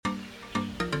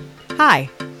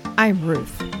Hi, I'm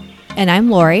Ruth. And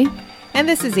I'm Lori. And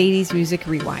this is 80s Music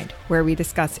Rewind, where we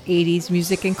discuss 80s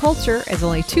music and culture as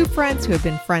only two friends who have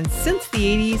been friends since the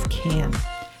 80s can.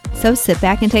 So sit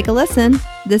back and take a listen.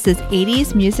 This is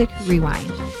 80s Music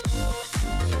Rewind.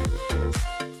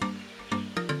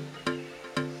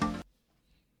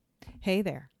 Hey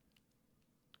there.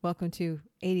 Welcome to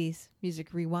 80s Music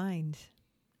Rewind.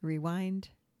 Rewind?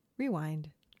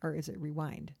 Or is it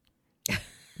rewind?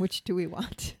 Which do we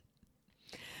want?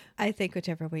 I think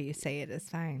whichever way you say it is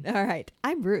fine. All right.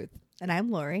 I'm Ruth. And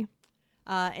I'm Lori.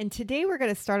 And today we're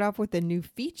going to start off with a new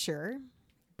feature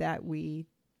that we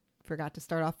forgot to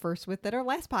start off first with at our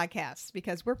last podcast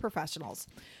because we're professionals.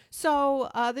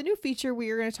 So the new feature we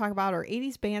are going to talk about are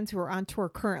 80s bands who are on tour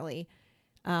currently.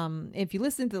 If you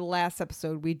listened to the last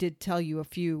episode, we did tell you a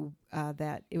few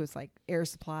that it was like Air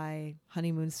Supply,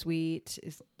 Honeymoon Suite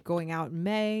is going out in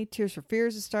May. Tears for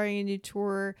Fears is starting a new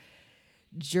tour.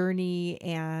 Journey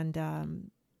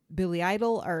and Billy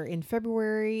Idol are in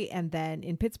February and then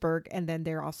in Pittsburgh. And then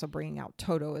they're also bringing out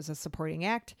Toto as a supporting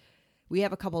act. We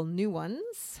have a couple new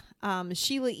ones.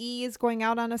 Sheila E. is going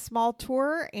out on a small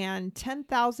tour and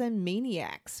 10,000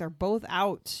 Maniacs are both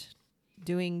out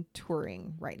doing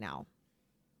touring right now.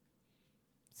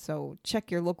 So check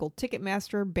your local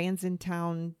Ticketmaster, bands in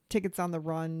town, tickets on the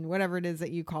run, whatever it is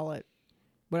that you call it,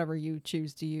 whatever you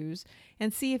choose to use,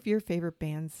 and see if your favorite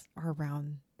bands are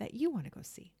around that you want to go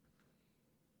see.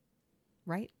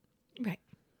 Right? Right.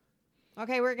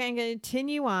 Okay, we're going to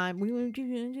continue on. We're going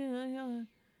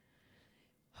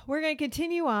to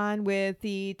continue on with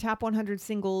the top 100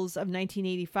 singles of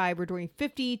 1985. We're doing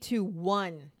 50 to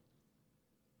 1.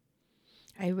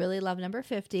 I really love number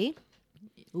 50.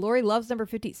 Lori loves number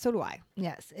 50. So do I.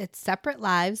 Yes. It's Separate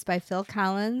Lives by Phil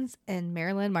Collins and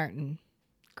Marilyn Martin.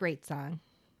 Great song.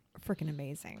 Freaking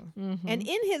amazing. Mm-hmm. And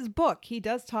in his book, he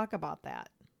does talk about that.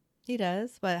 He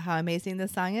does. But how amazing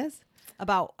this song is?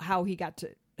 About how he got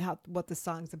to, what the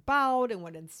song's about and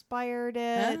what inspired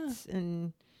it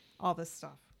and all this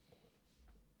stuff.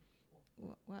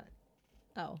 What?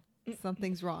 Oh,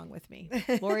 something's wrong with me.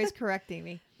 Lori's correcting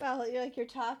me. Well, you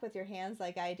talk with your hands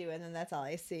like I do, and then that's all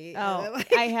I see. Oh,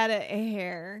 I had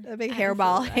a big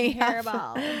hairball hanging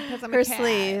hairball because I'm her a cat.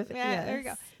 sleeve. Yeah, Yes. there you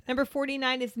go. Number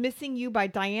 49 is Missing You by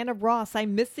Diana Ross.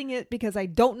 I'm missing it because I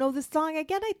don't know this song.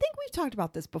 Again, I think we've talked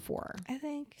about this before. I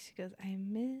think she goes,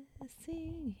 I'm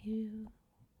missing you.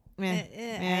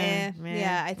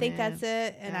 Yeah, I think that's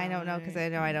it. And I don't know because I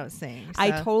know I don't sing. So.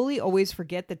 I totally always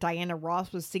forget that Diana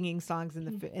Ross was singing songs in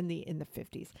the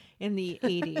 50s, in the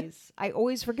 80s. I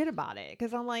always forget about it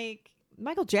because I'm like,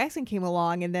 Michael Jackson came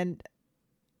along and then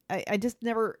I just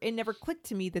it never clicked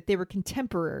to me that they were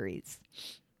contemporaries.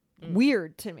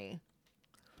 Weird to me.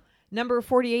 Number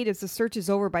 48 is The Search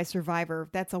Is Over by Survivor.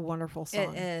 That's a wonderful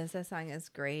song. It is. That song is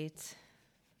great.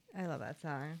 I love that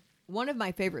song. One of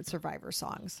my favorite Survivor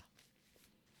songs.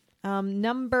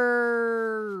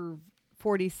 Number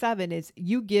 47 is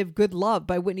You Give Good Love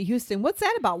by Whitney Houston. What's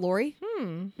that about, Lori?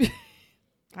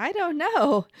 I don't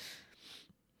know.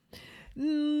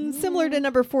 Similar to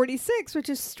number 46, which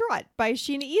is Strut by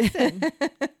Sheena Easton.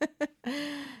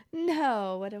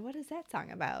 No. What is that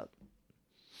song about?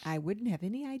 I wouldn't have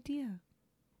any idea.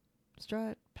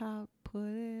 Strut, pout, put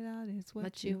it out. It's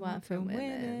what you want from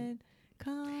women.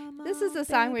 Come on, This is a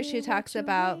song where baby, she talks what you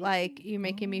about need. like you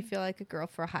making me feel like a girl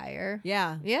for hire.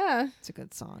 Yeah, Yeah, it's a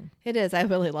good song. it is. I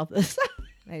really love this song.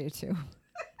 I do too.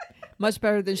 Much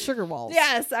better than Sugar Walls.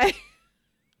 Yes, I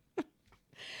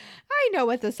know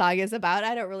what the song is about.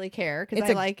 I don't really care because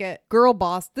I like it. Girl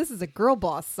Boss. This is a girl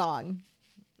boss song.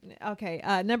 Okay.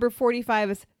 Number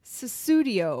 45 is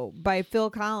Sussudio by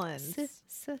Phil Collins.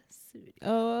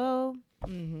 Oh,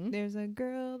 there's a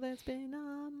girl that's been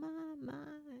on my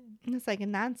mind. It's like a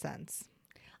nonsense.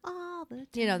 All the time.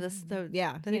 You know this.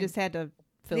 He just had to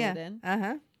fill it in.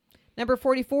 Uh-huh. Number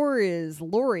 44 is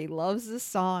Lori Loves This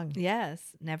Song.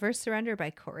 Yes. Never Surrender by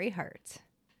Corey Hart.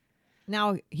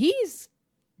 Now, he's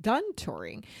done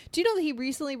touring. Do you know that he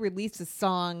recently released a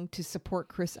song to support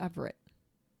Chris Everett?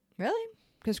 Really?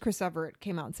 Because Chris Everett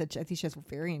came out and said, I think she has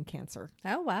ovarian cancer.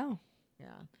 Oh, wow. Yeah.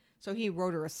 So he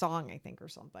wrote her a song, I think, or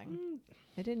something.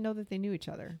 I didn't know that they knew each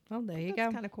other. Well, there you That's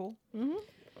go. kind of cool. Mm-hmm.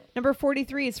 Number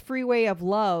 43 is Freeway of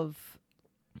Love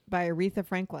by Aretha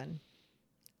Franklin.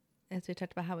 As we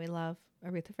talked about how we love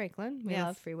Aretha Franklin, we Yes.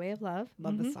 love Freeway of Love.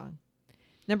 Love the song.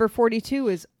 Number 42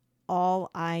 is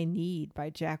All I Need by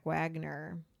Jack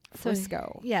Wagner.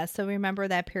 Frisco. So remember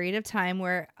that period of time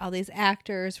where all these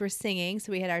actors were singing.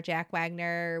 So we had our Jack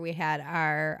Wagner, we had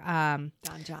our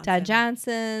Don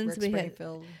Johnsons, Rick we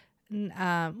Springfield.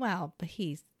 had but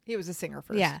he was a singer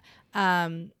first. Yeah.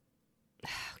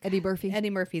 Eddie Murphy. Eddie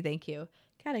Murphy, thank you.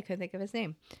 God, I couldn't think of his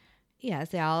name. Yes,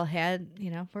 they all had,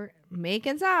 were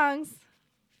making songs.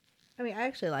 I mean, I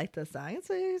actually like this song. It's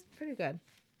pretty good.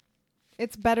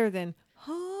 It's better than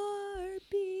Heartbeat.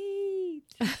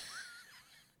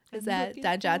 Is that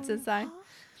Don Johnson's song?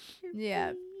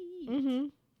 Yeah. Mm-hmm.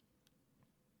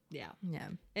 Yeah. Yeah.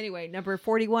 Anyway, number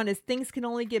 41 is Things Can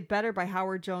Only Get Better by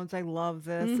Howard Jones. I love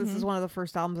this. Mm-hmm. This is one of the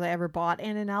first albums I ever bought,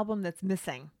 and an album that's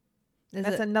missing.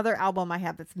 That's another album I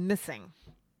have that's missing.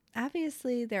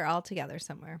 Obviously, they're all together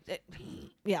somewhere.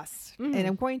 Yes. Mm-hmm. And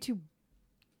I'm going to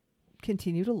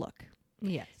continue to look.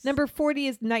 Yes. Number 40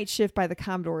 is Night Shift by the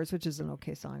Commodores, which is an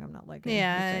okay song. I'm not liking it.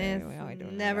 Yeah,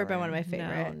 it's never been one of my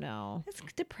favorite. No. It's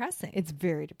depressing. It's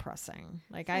very depressing.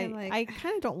 I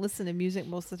kind of don't listen to music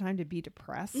most of the time to be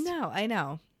depressed. No, I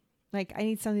know. Like, I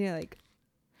need something to, like,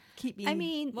 keep me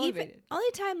motivated. Even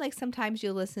only time, like, sometimes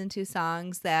you listen to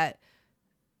songs that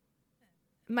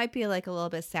might be, like, a little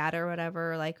bit sad or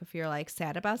whatever. Like, if you're, like,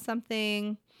 sad about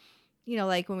something,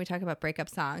 like when we talk about breakup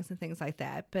songs and things like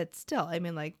that. But still, I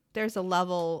mean, like, there's a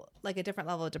level, like a different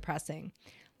level of depressing.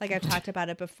 Like I've talked about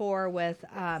it before with,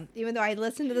 even though I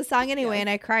listen to the song anyway and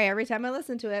I cry every time I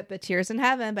listen to it, but Tears in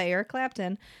Heaven by Eric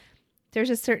Clapton, there's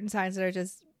just certain songs that are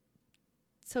just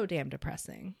so damn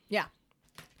depressing. Yeah.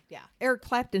 Yeah. Eric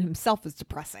Clapton himself is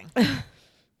depressing. I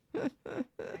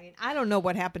mean, I don't know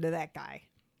what happened to that guy,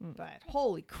 but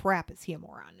holy crap, is he a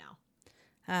moron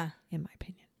now? In my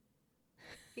opinion.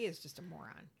 He is just a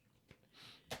moron.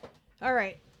 All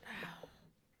right.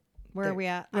 Where are we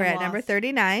at? We're at number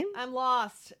 39. I'm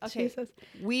lost. Okay. Jesus.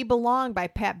 We Belong by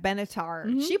Pat Benatar.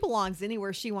 Mm-hmm. She belongs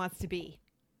anywhere she wants to be.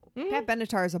 Mm-hmm. Pat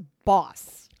Benatar is a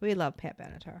boss. We love Pat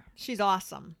Benatar. She's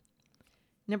awesome.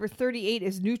 Number 38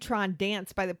 is Neutron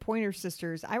Dance by the Pointer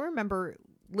Sisters. I remember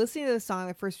listening to the song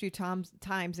the first few times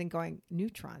and going,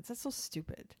 neutrons? That's so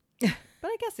stupid. But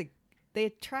I guess they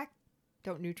attract.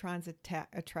 Don't neutrons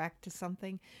attract to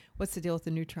something? What's the deal with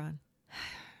the neutron?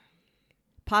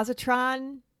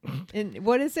 Positron? And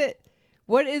what is it?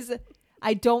 What is it?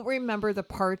 I don't remember the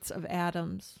parts of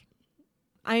atoms.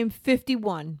 I am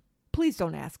 51. Please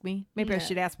don't ask me. Maybe I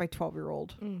should ask my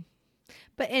 12-year-old.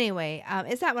 But anyway,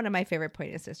 it's not one of my favorite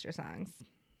Pointer Sister songs.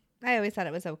 I always thought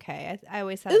it was okay. I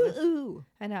always thought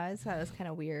I know. I thought it was kind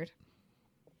of weird.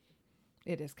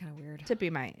 It is kind of weird. To be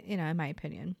in my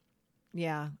opinion.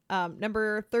 Yeah.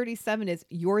 Number 37 is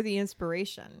You're the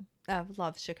Inspiration.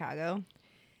 Love Chicago.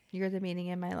 You're the meaning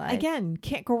in my life. Again,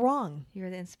 can't go wrong. You're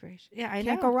the inspiration. Yeah, I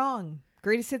know. Can't go wrong.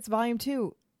 Greatest Hits Volume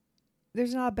 2.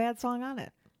 There's not a bad song on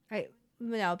it. Right.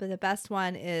 No, but the best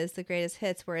one is the Greatest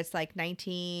Hits, where it's like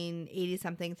 1980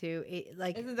 something through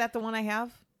like. Isn't that the one I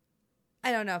have?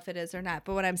 I don't know if it is or not,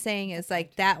 but what I'm saying is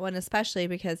like that one especially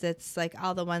because it's like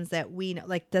all the ones that we know.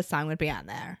 Like this song would be on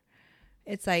there.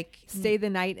 It's like Stay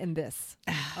the Night and this.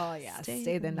 Oh yeah,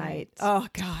 Stay the Night. Oh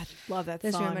God, love that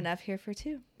There's song. room enough here for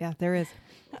two. Yeah, there is.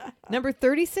 Number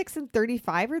 36 and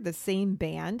 35 are the same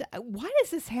band. Why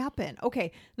does this happen?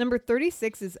 Okay, number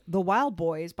 36 is The Wild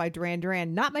Boys by Duran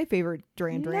Duran. Not my favorite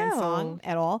Duran Duran song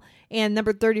at all. And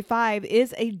number 35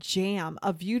 is A Jam,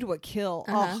 A View to a Kill.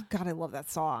 Oh God, I love that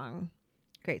song.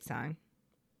 Great song.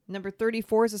 Number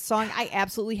 34 is a song I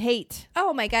absolutely hate.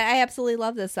 Oh my God, I absolutely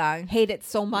love this song. Hate it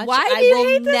so much. Why do you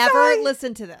hate this never song?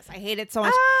 listen to this. I hate it so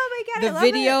much. Oh my God, the I love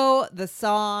video, it. The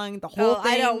song, the whole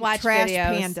thing. I don't watch Trash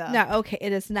videos. Panda. No, okay,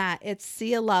 it is not. It's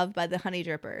Sea of Love by the Honey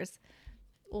Drippers.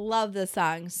 Love this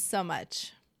song so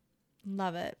much.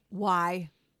 Love it. Why?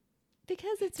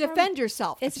 Because it's Defend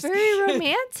yourself. It's very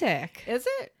romantic. Is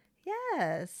it?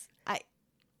 Yes.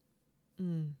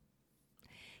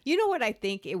 You know what I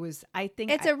think it was? I think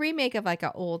it's a remake of like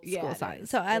an old school song. Is.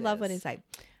 So I love when he's like,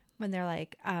 when they're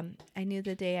like, I knew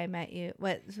the day I met you.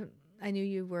 I knew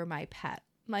you were my pet.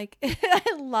 Like, I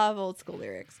love old school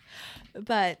lyrics,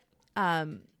 but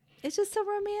it's just so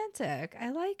romantic. I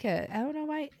like it. I don't know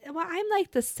why. Well, I'm like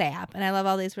the sap, and I love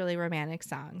all these really romantic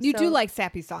songs. You do like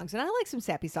sappy songs, and I like some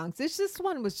sappy songs. This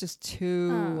one was just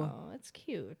too. Oh, it's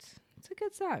cute. It's a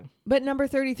good song. But number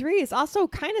 33 is also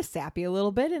kind of sappy a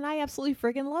little bit, and I absolutely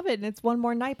freaking love it. And it's One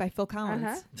More Night by Phil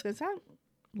Collins. It's a good song.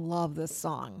 Love this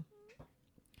song.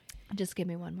 Just give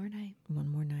me one more night. One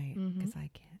more night, because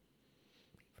I can't.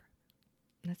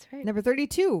 That's right. Number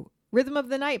 32, Rhythm of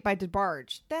the Night by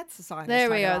DeBarge. That's the song.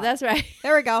 There we go. About. That's right.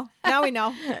 There we go. Now we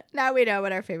know. Now we know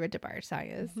what our favorite DeBarge song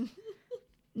is.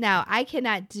 Now, I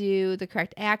cannot do the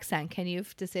correct accent. Can you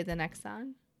to say the next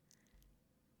song?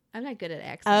 I'm not good at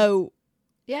accents. Oh.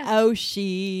 Yeah. Oh,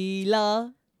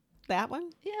 Sheila. That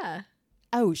one? Yeah.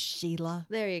 Oh, Sheila.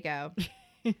 There you go.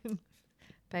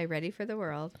 By Ready for the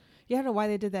World. You don't know why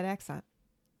they did that accent.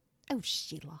 Oh,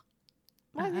 Sheila.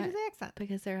 Why do they do the accent?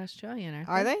 Because they're Australian, aren't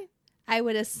Are they? they? I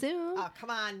would assume. Oh, come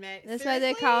on, man. That's why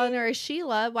they're calling her a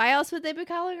Sheila. Why else would they be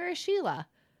calling her a Sheila?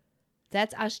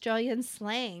 That's Australian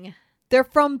slang. They're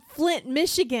from Flint,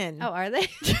 Michigan. Oh, are they?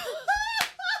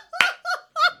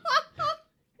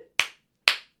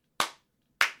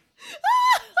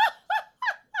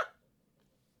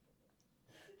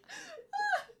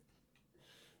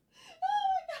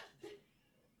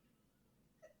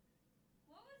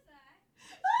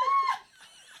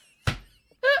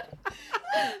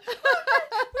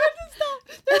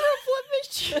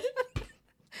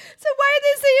 So why are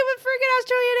they saying with freaking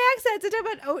Australian accents and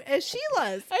talking about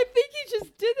Sheila's? I think he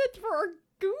just did it for a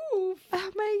goof.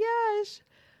 Oh my gosh.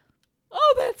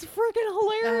 Oh, that's freaking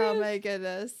hilarious. Oh my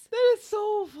goodness. That is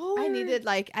so hilarious. I needed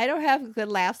I don't have good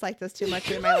laughs like this too much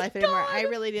in my life anymore. I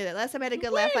really need it. Last time I had a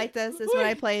good laugh like this is when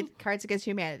I played Cards Against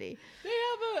Humanity.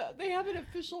 They have an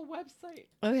official website.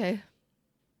 Okay.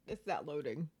 It's not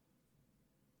loading.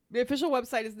 The official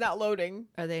website is not loading.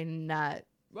 Are they not?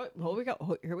 What? Oh, we go.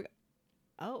 Oh, here we go.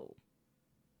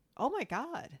 Oh my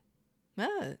God.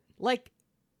 What? Like,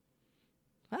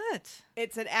 What?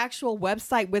 it's an actual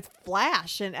website with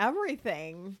Flash and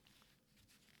everything.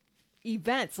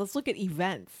 Events. Let's look at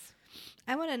events.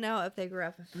 I want to know if they grew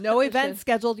up in No events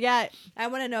scheduled yet. I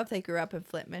want to know if they grew up in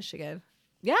Flint, Michigan.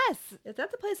 Yes. Is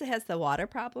that the place that has the water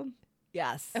problem?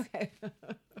 Yes. Okay.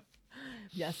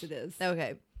 Yes, it is.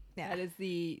 Okay. Yeah.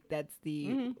 That's the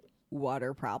Mhm.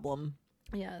 water problem.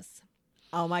 Yes.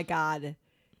 Oh my God.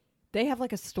 They have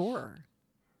like a store.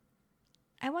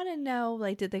 I want to know,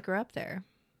 did they grow up there?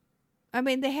 I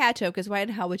mean, they had to, because why in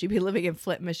hell would you be living in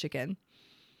Flint, Michigan?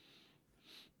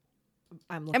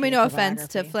 I mean, no offense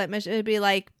to Flint, Michigan. It'd be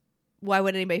like, why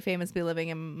would anybody famous be living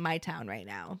in my town right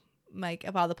now? Like,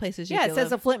 of all the places you Yeah, could it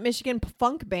says live. a Flint, Michigan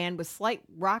funk band with slight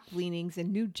rock leanings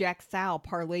and new jack style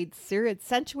parlayed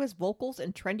sensuous vocals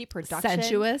and trendy production.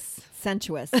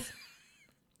 Sensuous.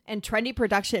 And trendy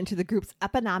production into the group's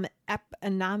eponym.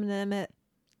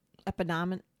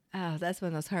 Oh, that's one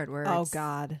of those hard words. Oh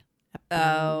God.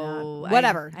 Oh,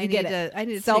 whatever. I You get need it. to. I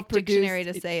need to take Self-produced- dictionary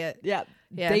to say it. Yeah.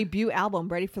 Yeah. Debut album,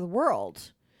 Ready for the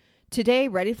World. Today,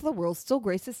 Ready for the World still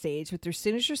grace the stage with their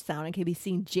signature sound and can be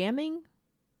seen jamming.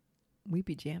 We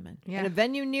be jamming. Yeah. At a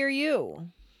venue near you.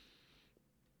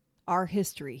 Our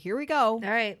history. Here we go. All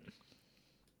right.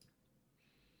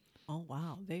 Oh,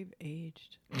 wow. They've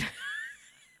aged.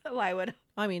 Why would?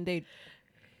 I mean,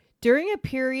 during a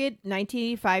period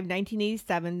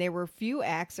 1985-1987, there were few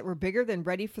acts that were bigger than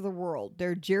Ready for the World.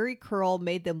 Their Jerry Curl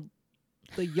made them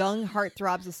the young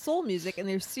heartthrobs of soul music, and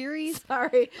their series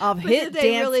Sorry. of But hit did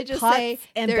they dance really just cuts say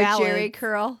and they're ballads, Jerry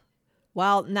Curl?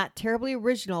 while not terribly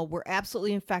original, were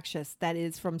absolutely infectious. That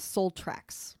is from Soul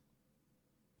Tracks.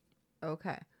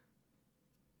 Okay.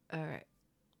 All right.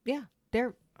 Yeah,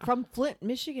 they're from Flint,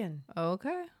 Michigan.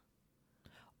 Okay.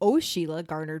 Oh Sheila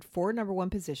garnered 4 number 1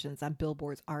 positions on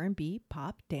Billboard's R&B,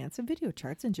 pop, dance, and video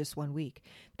charts in just 1 week.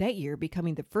 That year,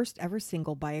 becoming the first ever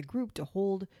single by a group to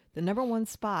hold the number 1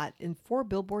 spot in 4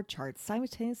 Billboard charts,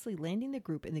 simultaneously landing the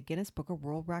group in the Guinness Book of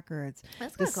World Records.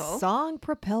 That's The kinda cool. song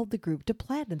propelled the group to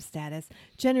platinum status,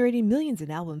 generating millions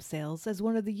in album sales as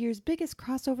one of the year's biggest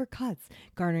crossover cuts,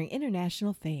 garnering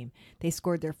international fame. They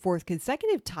scored their 4th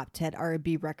consecutive top 10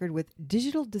 R&B record with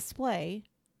Digital Display.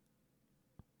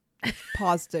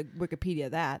 Pause to Wikipedia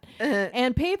that.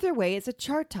 And paved their way as a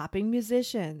chart-topping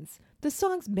musicians. The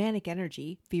song's manic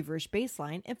energy, feverish bass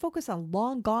line, and focus on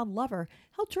Long Gone Lover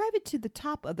helped drive it to the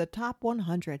top of the top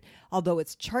 100, although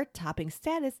its chart-topping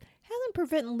status hasn't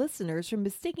prevented listeners from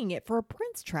mistaking it for a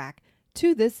Prince track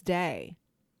to this day.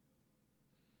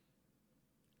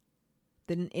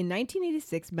 Then in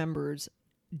 1986, members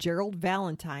Gerald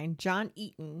Valentine, John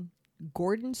Eaton,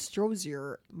 Gordon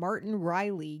Strozier, Martin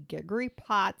Riley, Gregory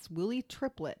Potts, Willie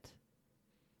Triplett.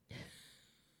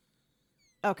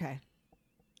 Okay.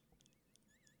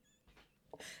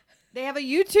 They have a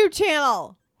YouTube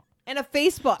channel and a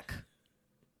Facebook.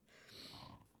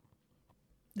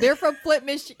 They're from Flint,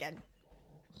 Michigan.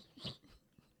 I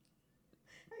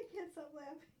can't stop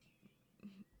laughing.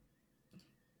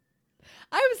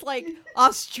 I was like,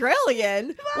 Australian?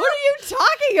 What are you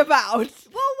talking about?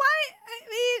 Well, why? I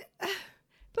mean,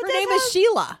 but Her that's name how- is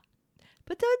Sheila.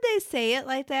 But don't they say it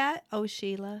like that? Oh,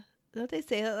 Sheila. Don't they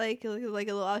say it like a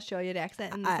little Australian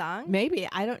accent in the song? Maybe.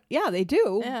 I don't. Yeah, they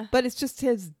do. Yeah. But it's just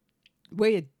his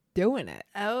way of doing it.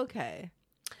 Okay.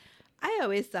 I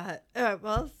always thought.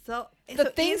 So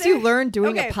Things either- you learn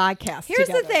doing Okay, a podcast. Here's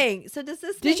together. the thing. So does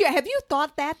this? Have you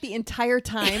thought that the entire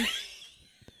time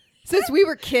since we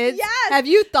were kids? Yes. Have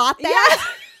you thought that? Yes.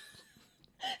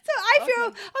 So I feel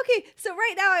okay. So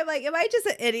right now I'm like, am I just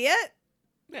an idiot?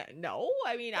 No,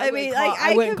 I mean, I mean, like,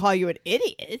 I wouldn't call you an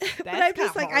idiot. but I'm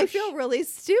just like, I feel really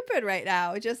stupid right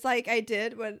now, just like I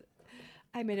did when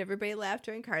I made everybody laugh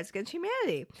during Cards Against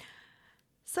Humanity.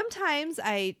 Sometimes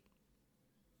I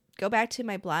go back to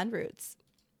my blonde roots.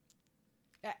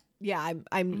 Yeah,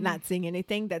 I'm not seeing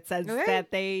anything that says Okay. that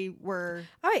they were.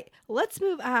 All right, let's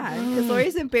move on because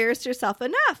Lori's embarrassed herself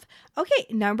enough. Okay,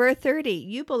 number 30,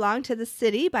 You Belong to the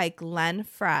City by Glenn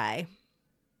Frey.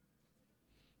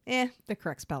 The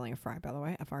correct spelling of Fry, by the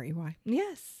way, Frey.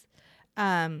 Yes.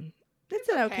 It's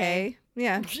an okay.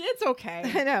 Yeah. It's okay.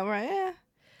 I know, right? Yeah.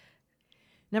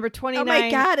 Number 29. Oh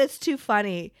my God, it's too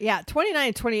funny. Yeah, 29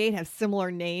 and 28 have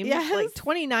similar names. Yes. Like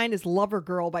 29 is Lover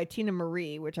Girl by Tina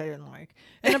Marie, which I didn't like.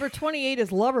 And number 28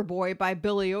 is Lover Boy by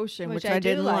Billy Ocean, which I do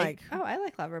didn't like. Oh, I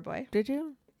like Loverboy. Did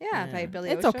you? Yeah, by Billy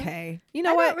It's Ocean. okay. You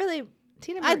know I what? don't really.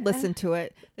 Tina Marie, I'd listen to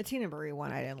it. The Tina Marie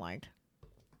one I didn't like.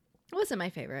 It wasn't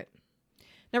my favorite.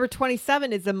 Number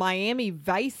 27 is the Miami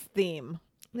Vice theme.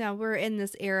 Now we're in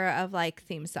this era of like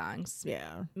theme songs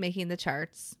Yeah. making the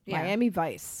charts. Yeah. Miami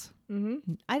Vice.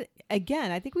 Mm-hmm.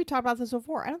 I think we talked about this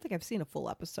before. I don't think I've seen a full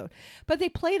episode, but they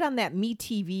played on that Me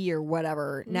TV or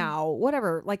whatever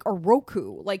whatever, like, or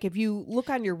Roku. Like, if you look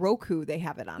on your Roku, they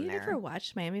have it on You there. never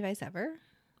watched Miami Vice ever?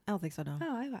 I don't think so. No,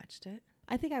 Oh, I watched it.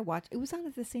 I think I watched. It was on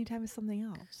at the same time as something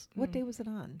else. What day was it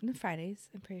on? On Fridays.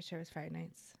 I'm pretty sure it was Friday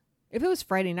nights. If it was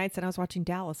Friday nights, then I was watching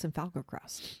Dallas and Falcon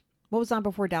Crest. What was on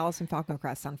before Dallas and Falcon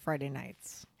Crest on Friday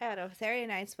nights? I don't know. Saturday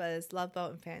nights was Love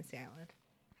Boat and Fantasy Island.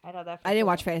 I know that. I didn't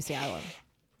watch Fantasy Island.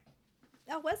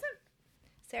 Oh, wasn't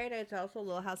Saturday nights also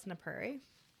Little House on the Prairie?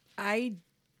 I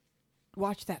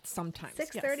watch that sometimes.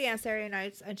 6:30 on Saturday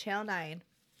nights on Channel 9,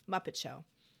 Muppet Show. I know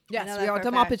Yes, that we for watched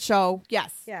a the fact. Muppet Show.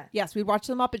 Yes. Yeah. Yes, we watched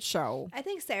the Muppet Show. I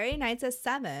think Saturday nights at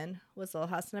 7 was Little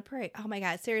House on the Prairie. Oh my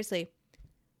God, seriously.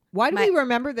 Why do My- we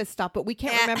remember this stuff, but we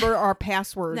can't remember our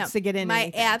passwords to get in? My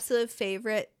anything? absolute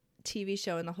favorite TV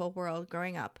show in the whole world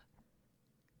growing up,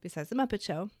 besides the Muppet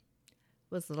Show,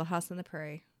 was Little House on the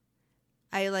Prairie.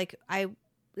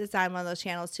 It's on one of those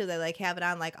channels too. They like have it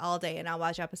on like all day, and I'll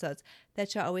watch episodes. That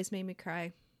show always made me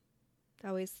cry.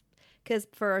 Always, because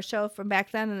for a show from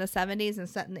back then in the 70s and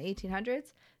set in the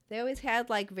 1800s, they always had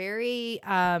like very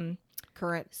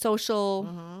Current.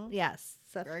 social, yes,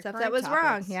 stuff Very that current was wrong.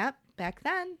 topics. Yep, back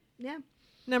then, yeah.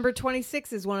 Number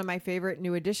 26 is one of my favorite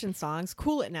New Edition songs,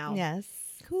 "Cool It Now." Yes.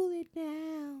 Cool it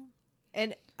now.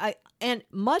 And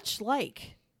much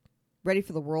like Ready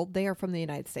for the World, they are from the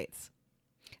United States.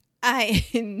 I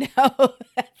know.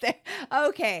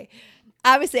 Okay.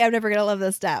 Obviously, I'm never going to live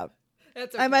this down.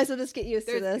 That's I might as well just get used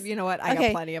to this. You know what? I Okay.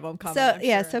 got plenty of them coming. So, I'm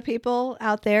yeah. sure. So, people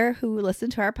out there who listen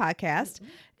to our podcast,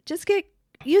 just get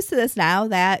used to this now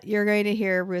that you're going to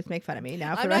hear Ruth make fun of me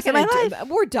now for I'm the not rest of my gonna life.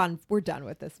 We're done. We're done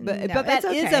with this. But No, but that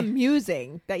it's is okay.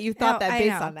 amusing that you thought No, that I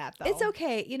based know. on that, though. It's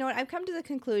okay. You know what? I've come to the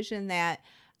conclusion that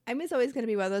I'm just always going to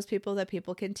be one of those people that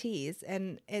people can tease.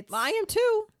 And it's. I am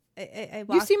too. I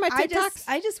You see my I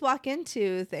TikToks? just walk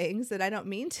into things that I don't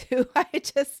mean to. I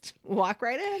just walk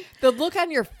right in. The look on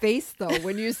your face, though,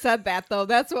 when you said that, though,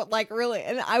 that's what, like, really.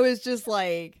 And I was just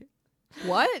like,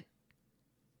 what?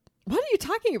 What are you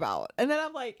talking about? And then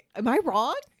I'm like, am I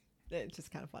wrong? It's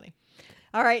just kind of funny.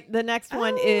 All right. The next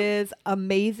one is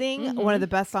Amazing. One of the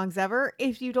best songs ever.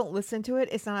 If you don't listen to it,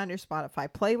 it's not on your Spotify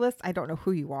playlist. I don't know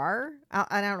who you are.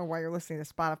 I don't know why you're listening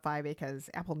to Spotify because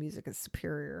Apple Music is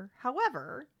superior.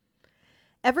 However,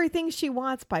 Everything She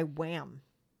Wants by Wham.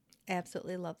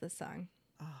 Absolutely love this song.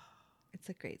 Oh, It's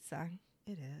a great song.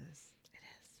 it is.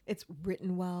 It's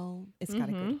written well. It's got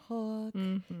a good hook.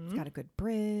 It's got a good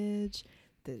bridge.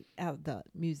 The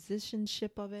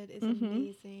musicianship of it is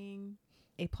amazing.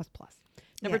 A++.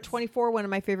 Number Yes. 24, one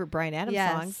of my favorite Bryan Adams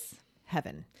Yes. songs,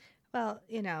 Heaven. Well,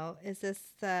 is this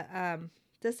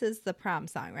the prom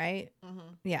song, right?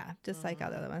 Yeah, just like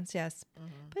all the other ones. Yes,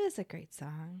 but it's a great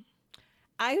song.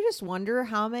 I just wonder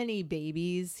how many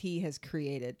babies he has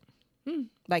created.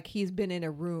 Like, he's been in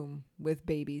a room with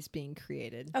babies being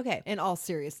created. Okay, In all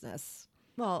seriousness.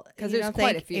 well, 'Cause you there's don't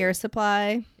quite think a few. Air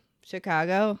Supply,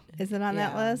 Chicago, isn't on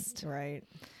that Yeah, list? Right.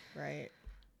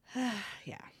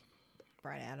 Yeah.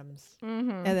 Bryan Adams.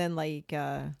 Mm-hmm. And then, like,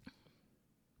 there's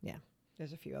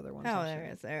a few other ones. Oh,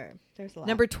 I'm sure. there's a lot.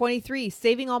 Number 23,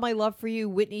 Saving All My Love for You,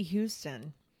 Whitney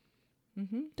Houston.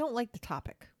 Mm-hmm. Don't like the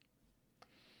topic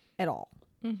at all.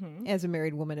 Mm-hmm. As a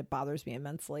married woman, it bothers me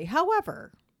immensely.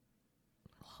 However,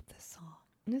 I love this song.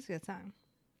 It's a good song.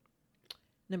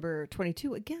 Number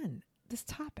 22, again, this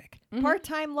topic. Mhm.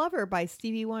 Part-Time Lover by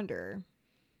Stevie Wonder.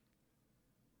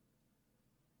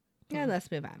 Yeah, let's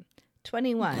move on.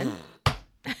 21.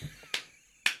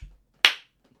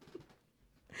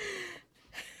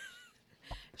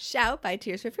 Shout by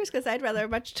Tears for Fears because I'd rather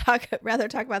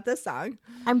talk about this song.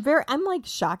 I'm like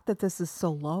shocked that this is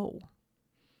so low.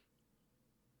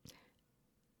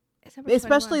 It's number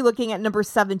Especially 21. looking at number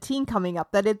 17 coming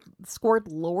up, that it scored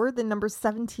lower than number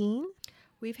 17.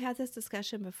 We've had this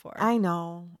discussion before. I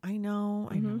know.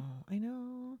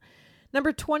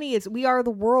 Number 20 is We Are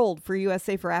the World for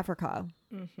USA for Africa.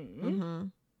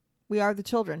 We Are the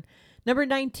Children. Number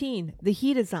 19, The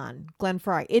Heat Is On, Glenn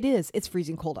Frey. It is. It's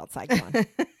freezing cold outside. Come on.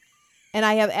 And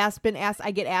I have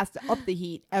I get asked to up the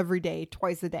heat every day,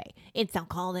 twice a day. It's so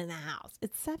cold in the house.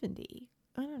 It's 70.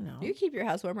 I don't know. You keep your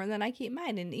house warmer than I keep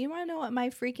mine. And you want to know what my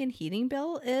freaking heating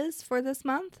bill is for this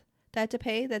month that I have to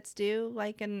pay that's due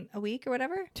like in a week or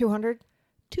whatever? 200?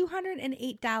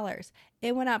 $208.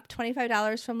 It went up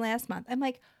 $25 from last month. I'm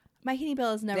like, my heating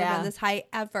bill has never been this high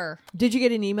ever. Did you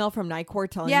get an email from NICOR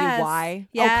telling you why?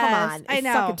 Yes. Oh, come on. I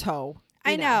know. Suck a toe.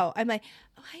 I know. I'm like,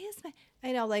 why is my...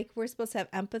 I know, like, we're supposed to have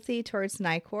empathy towards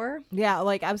NICOR. Yeah,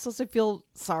 like, I'm supposed to feel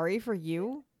sorry for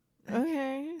you.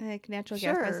 Okay. Like, natural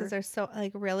gas prices are so,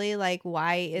 like, really, like,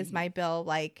 why is my bill,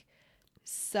 like,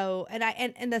 so...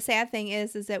 And the sad thing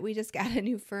is that we just got a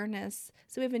new furnace.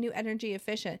 So we have a new energy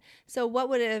efficient. So what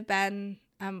would it have been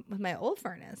with my old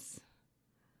furnace?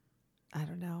 I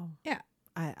don't know. Yeah.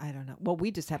 I don't know. Well,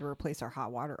 we just had to replace our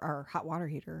hot water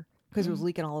heater because it was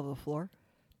leaking all over the floor.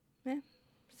 Yeah.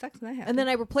 Sucks when that happens. And then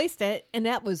I replaced it, and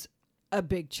that was a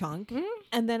big chunk.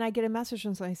 And then I get a message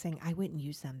from somebody saying, I wouldn't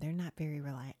use them. They're not very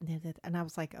reliable. And I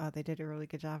was like, oh, they did a really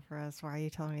good job for us. Why are you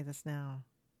telling me this now?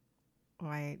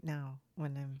 Why now?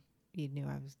 When you knew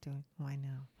I was doing, why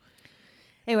now?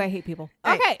 Anyway, I hate people.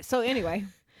 All Okay, right. so anyway.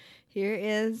 Here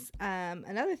is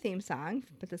another theme song,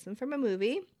 but this one from a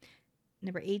movie.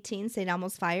 Number 18, St.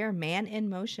 Elmo's Fire, Man in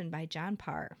Motion by John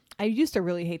Parr. I used to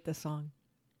really hate this song.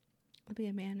 It'll be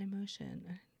a man in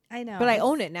motion. I know. But I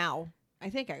own it now. I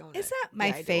think I own it. It's not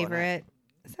my favorite.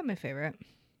 It's not my favorite.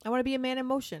 I want to be a man in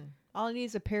motion. All I need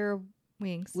is a pair of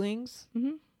Wings.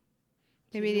 Mm-hmm.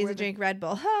 Maybe he needs to drink Red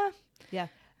Bull. Huh? Yeah.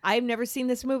 I've never seen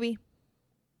this movie.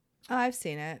 Oh, I've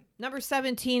seen it. Number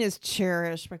 17 is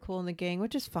Cherish by Kool and the Gang,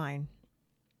 which is fine.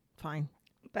 Fine.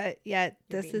 But yet,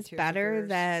 You're this being is Tears for better Fears.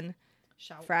 than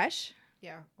Shout. Fresh.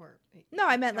 Yeah. Or No,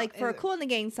 I meant like for a Kool and the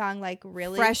Gang song, like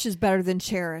really. Fresh is better than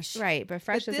Cherish. Right, but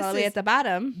Fresh But is all the this way at the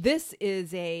bottom. This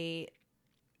is a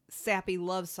sappy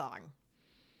love song.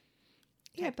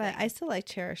 Yeah, type but thing. I still like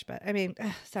Cherish, but I mean,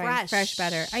 sorry, Fresh. Fresh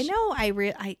better. I know.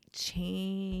 I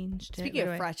changed. Speaking it.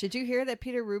 of Fresh, did you hear that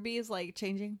Peter Ruby is like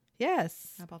changing?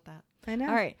 Yes, How about that? I know.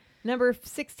 All right. Number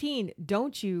 16,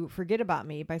 Don't You Forget About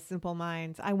Me by Simple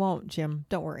Minds. I won't, Jim.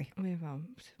 Don't worry. We won't.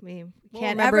 We We'll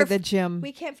can't remember ever. the Jim.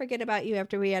 We can't forget about you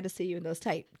after we had to see you in those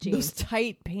tight jeans, Those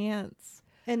tight pants.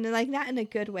 and like not in a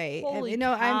good way. Holy You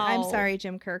know, I'm cow. sorry,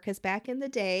 Jim Kerr, because back in the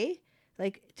day,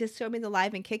 like just show me the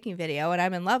live and kicking video, and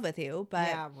I'm in love with you. But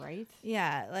Yeah, right?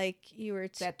 yeah, like you were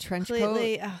That trench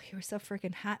completely. Oh, you were so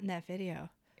freaking hot in that video.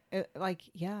 Like,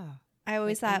 yeah. I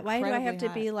always Like, thought, why do I have incredibly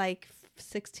to be like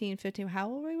 16, 15? How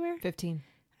old we were? 15.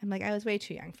 I'm like, I was way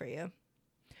too young for you.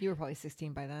 You were probably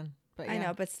 16 by then. But I yeah,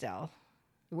 know, but still,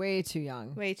 way too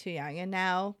young. way too young. And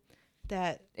now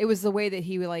that It was the way that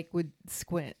he would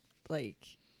squint, like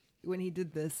when he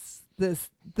did this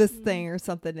thing or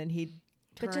something, and he'd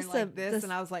turn But just like this,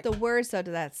 and I was like, the words though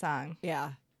to that song.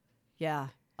 yeah.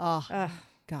 Oh, Ugh,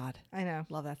 God. I know.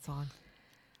 Love that song.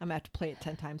 I'm going to have to play it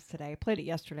 10 times today. I played it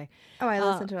yesterday. Oh, I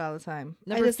listen to it all the time. I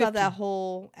number just love that 15.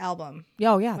 whole album.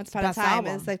 Oh, yeah. Once It's the Upon a best Time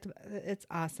album. is like it's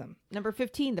awesome. Number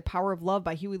 15, The Power of Love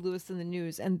by Huey Lewis and the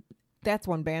News. And that's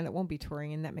one band that won't be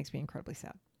touring, and that makes me incredibly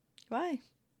sad. Why?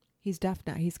 He's deaf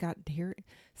now. He's got hear.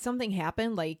 Something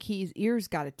happened. Like his ears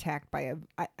got attacked by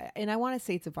and I want to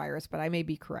say it's a virus, but I may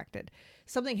be corrected.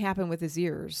 Something happened with his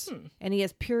ears, and he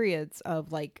has periods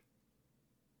of like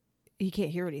he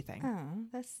can't hear anything. Oh,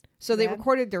 that's So they sad.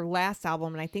 recorded their last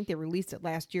album, and I think they released it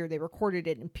last year. They recorded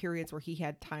it in periods where he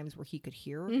had times where he could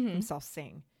hear himself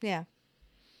sing. Yeah.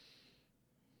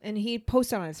 And he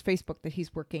posted on his Facebook that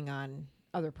he's working on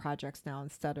other projects now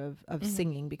instead of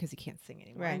singing because he can't sing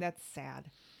anymore. Right. And that's sad.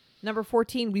 Number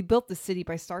 14, We Built the City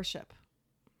by Starship.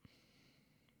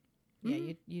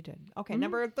 Yeah, you did. Okay,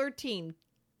 number 13,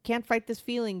 Can't Fight This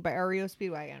Feeling by REO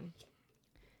Speedwagon.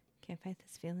 Can't fight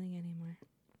this feeling anymore.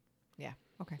 Yeah,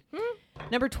 okay.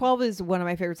 Number 12 is one of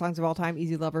my favorite songs of all time,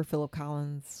 Easy Lover, Philip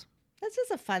Collins. That's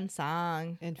just a fun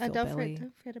song. And Phil don't Bailey.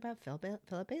 forget about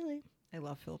Philip Bailey. I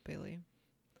love Philip Bailey.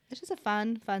 It's just a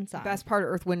fun The song. best part of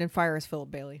Earth, Wind, and Fire is Philip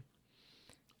Bailey.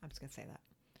 I'm just going to say that.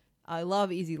 I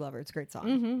love Easy Lover. It's a great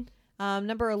song.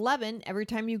 Number 11, Every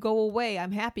Time You Go Away,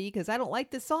 I'm Happy because I don't like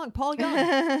this song. Paul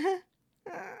Young.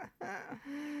 Do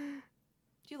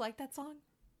you like that song?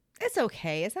 It's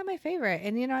okay. It's not my favorite.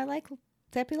 And, you know, I like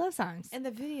sappy love songs. And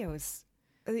the videos,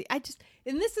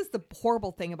 and this is the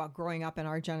horrible thing about growing up in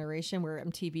our generation where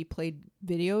MTV played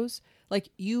videos. Like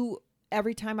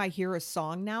every time I hear a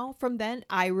song now from then,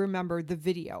 I remember the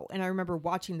video and I remember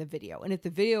watching the video. And if the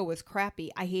video was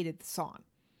crappy, I hated the song.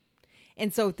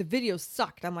 And so if the video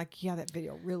sucked, I'm like, yeah, that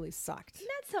video really sucked.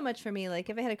 Not so much for me. Like,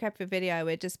 if I had a crappy video, I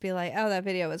would just be like, oh, that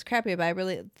video was crappy, but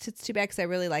it's too bad because I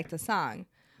really liked the song.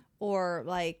 Or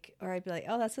I'd be like,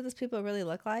 oh, that's what those people really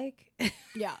look like.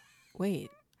 Yeah. Wait.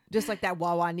 Just like that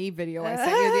Wawa Knee video I sent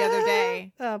you the other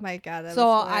day. Oh my God. So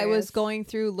I was going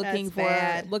through looking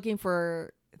That's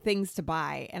for things to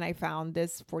buy, and I found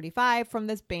this 45 from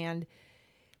this band.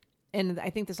 And I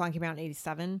think the song came out in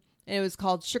 87. And it was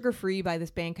called Sugar Free by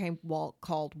this band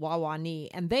called Wawa Knee.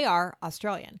 And they are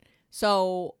Australian.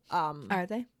 So Are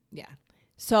they? yeah.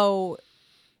 So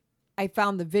I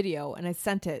found the video and I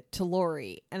sent it to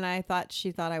Lori, and I thought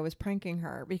she thought I was pranking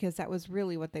her because that was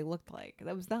really what they looked like.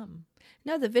 That was them.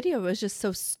 No, the video was just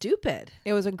so stupid.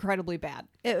 It was incredibly bad.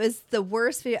 It was the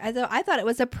worst video. I thought it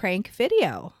was a prank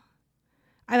video.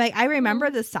 I remember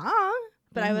the song,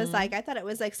 but I was like, I thought it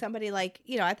was like somebody like,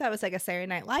 you know, I thought it was like a Saturday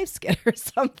Night Live skit or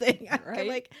something. Right? I'm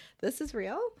like, this is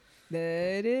real?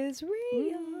 That is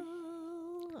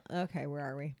real. Okay, where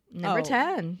are we? Number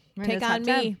 10. We're in Take the top on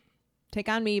 10. Me. Take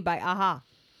on Me by Aha.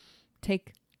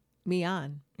 Take me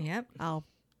on. Yep. I'll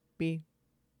be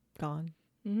gone.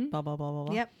 Mm-hmm. Blah, blah, blah, blah,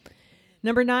 blah. Yep.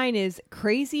 Number 9 is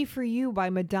Crazy for You by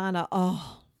Madonna.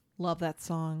 Oh, love that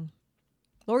song.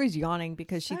 Lori's yawning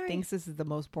because she Sorry. thinks this is the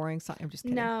most boring song. I'm just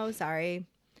kidding. No, sorry.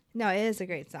 No, it is a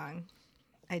great song.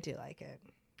 I do like it.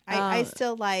 I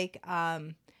still like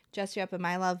Dress You Up in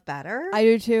My Love better. I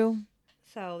do too.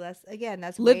 So that's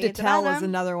Live way to at the Tell is bottom.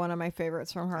 another one of my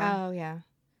favorites from her. Oh yeah,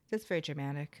 that's very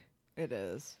dramatic. It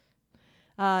is.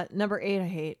 Number 8 I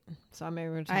hate, so I'm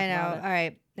never going to talk I know. about it. All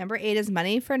right, number 8 is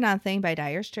Money for Nothing by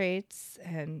Dire Straits,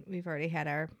 and we've already had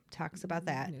our talks about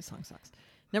that. New song sucks.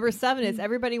 Number 7 is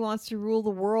Everybody Wants to Rule the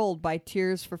World by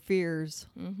Tears for Fears.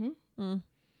 Mm-hmm.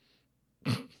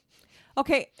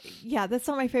 Okay, yeah, that's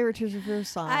not my favorite Tears for Fears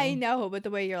song. I know, but the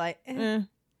way you're like,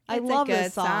 I It's a love good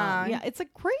this song. song. Yeah, it's a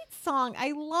great song.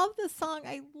 I love this song.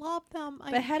 I love them.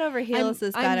 but Head Over Heels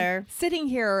is better. I'm sitting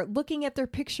here looking at their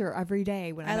picture every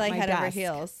day when I'm I at like my Head Over desk.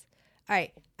 Heels. All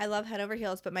right, I love Head Over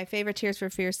Heels, but my favorite Tears for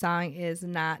Fears song is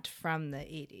not from the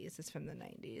 80s. It's from the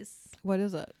 90s. What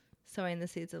is it? Sowing the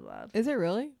Seeds of Love. Is it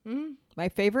really? Mm-hmm. My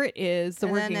favorite is The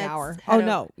And then Working it's Hour. Head Oh, Over-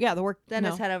 no. Yeah, The Work. Then no.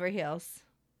 it's Head Over Heels.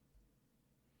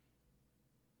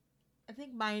 I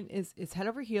think mine is Head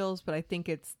Over Heels, but I think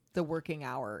it's The Working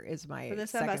Hour is my For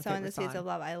this one second about Sowing the favorite Seeds song. of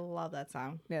Love, I love that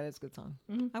song. Yeah, that's a good song.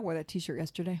 Mhm. I wore that T-shirt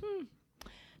yesterday.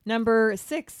 Number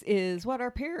 6 is What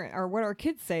Our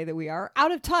Kids Say That We Are.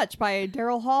 Out of Touch by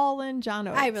Daryl Hall and John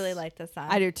Oates. I really like this song.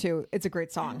 I do too. It's a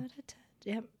great song.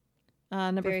 Yep.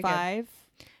 Number Very good. 5.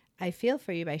 I Feel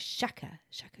For You by Shaka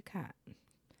Khan.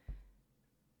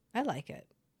 I like it.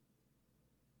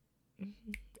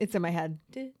 It's in my head.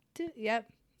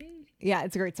 Yep. Yeah,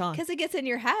 it's a great song. Because it gets in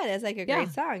your head as like a Yeah.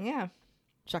 great song. Yeah.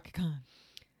 Chaka Khan.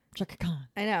 Chaka Khan.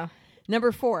 I know.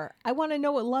 Number 4. I Want to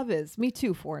Know What Love Is. Me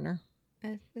too, Foreigner.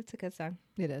 It's a good song.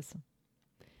 It is.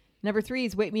 Number 3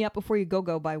 is Wake Me Up Before You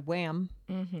Go by Wham.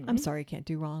 Mm-hmm. I'm sorry, I can't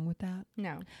do wrong with that.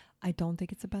 No. I don't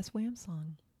think it's the best Wham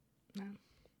song. No.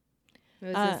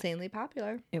 It was insanely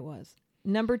popular. It was.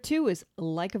 Number 2 is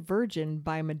Like a Virgin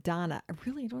by Madonna. I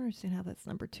really don't understand how that's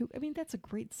number 2. I mean, that's a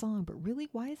great song, but really,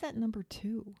 why is that number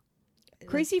 2?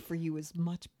 Crazy for You is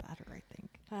much better, I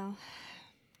think. Well,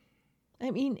 I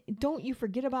mean, Don't You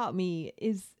Forget About Me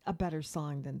is a better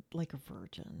song than Like a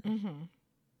Virgin. mm-hmm.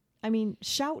 I mean,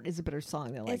 Shout is a better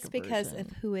song than Like it's a because Virgin.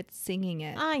 of who it's singing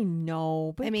it. I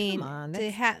know, but I mean, come on.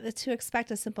 to expect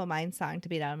a Simple Minds song to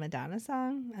beat out a Madonna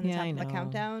song on the Yeah, top I of the know.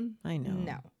 countdown. I know.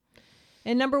 No.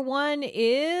 And number 1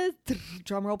 is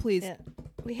drum roll, please. Yeah.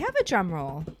 We have a drum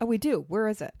roll. Oh, we do. Where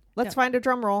is it? Let's No. find a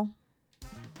drum roll.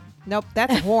 Nope,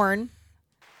 that's a horn.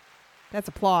 That's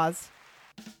applause.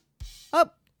 Oh,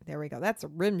 there we go. That's a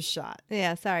rim shot.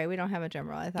 Yeah, sorry, we don't have a drum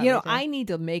roll. I thought You we know, did. I need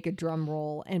to make a drum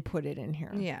roll and put it in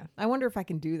here. Yeah. I wonder if I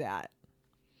can do that.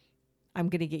 I'm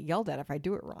going to get yelled at if I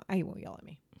do it wrong. He won't yell at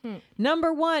me.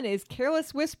 Number 1 is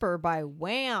Careless Whisper by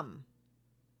Wham.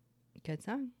 Good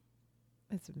song.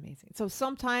 That's amazing. So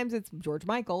sometimes it's George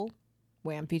Michael,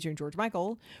 Wham featuring George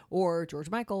Michael, or George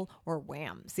Michael, or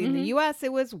Wham. See, in the U.S.,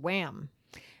 it was Wham.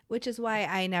 Which is why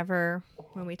I never,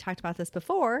 when we talked about this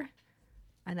before,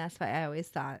 and that's why I always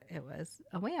thought it was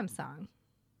a Wham song.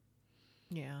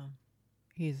 Yeah.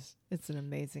 It's an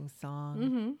amazing song.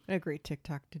 Mm-hmm. And a great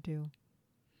TikTok to do.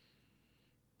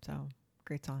 So,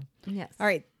 great song. Yes. All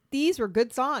right. these were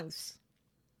good songs.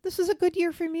 This was a good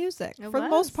year for music It for the was.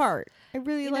 most part. I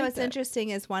really liked what's it. interesting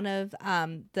is one of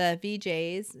the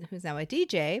VJs, who's now a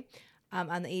DJ on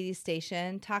the 80s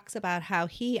station, talks about how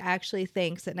he actually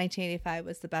thinks that 1985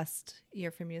 was the best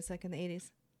year for music in the 80s.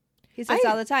 He says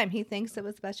all the time he thinks it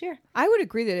was the best year. I would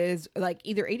agree that it is like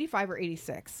either 85 or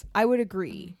 86. I would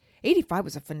agree. 85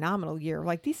 was a phenomenal year.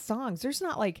 Like these songs, there's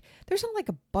not like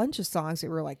a bunch of songs that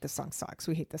were like, this song sucks.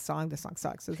 We hate this song. This song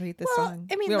sucks. We hate this song.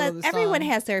 I mean, We don't know this everyone song.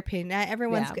 has their opinion. Not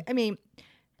everyone's. Yeah. I mean,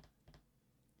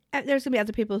 there's gonna be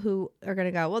other people who are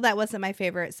gonna go, well, that wasn't my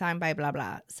favorite song by blah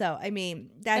blah. So I mean,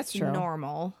 that's true.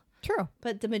 normal. True.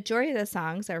 But the majority of the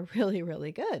songs are really,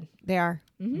 really good. They are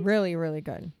Mhm. really, really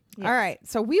good. Yes. All right.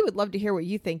 So we would love to hear what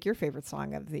you think your favorite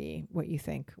song of the, what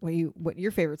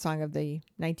your favorite song of the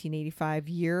 1985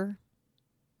 year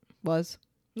was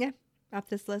Off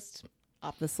this list.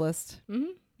 off this list.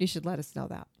 Mm-hmm. You should let us know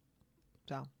that.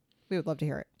 So we would love to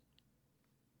hear it.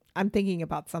 I'm thinking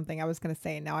about something I was going to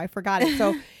say and now I forgot it.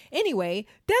 So anyway,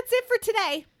 that's it for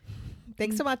today.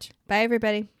 Thanks so much. Bye,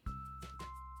 everybody.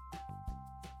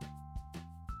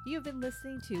 You have been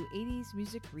listening to 80s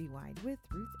Music Rewind with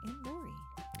Ruth and Lori.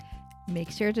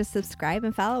 Make sure to subscribe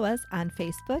and follow us on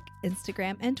Facebook,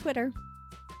 Instagram, and Twitter.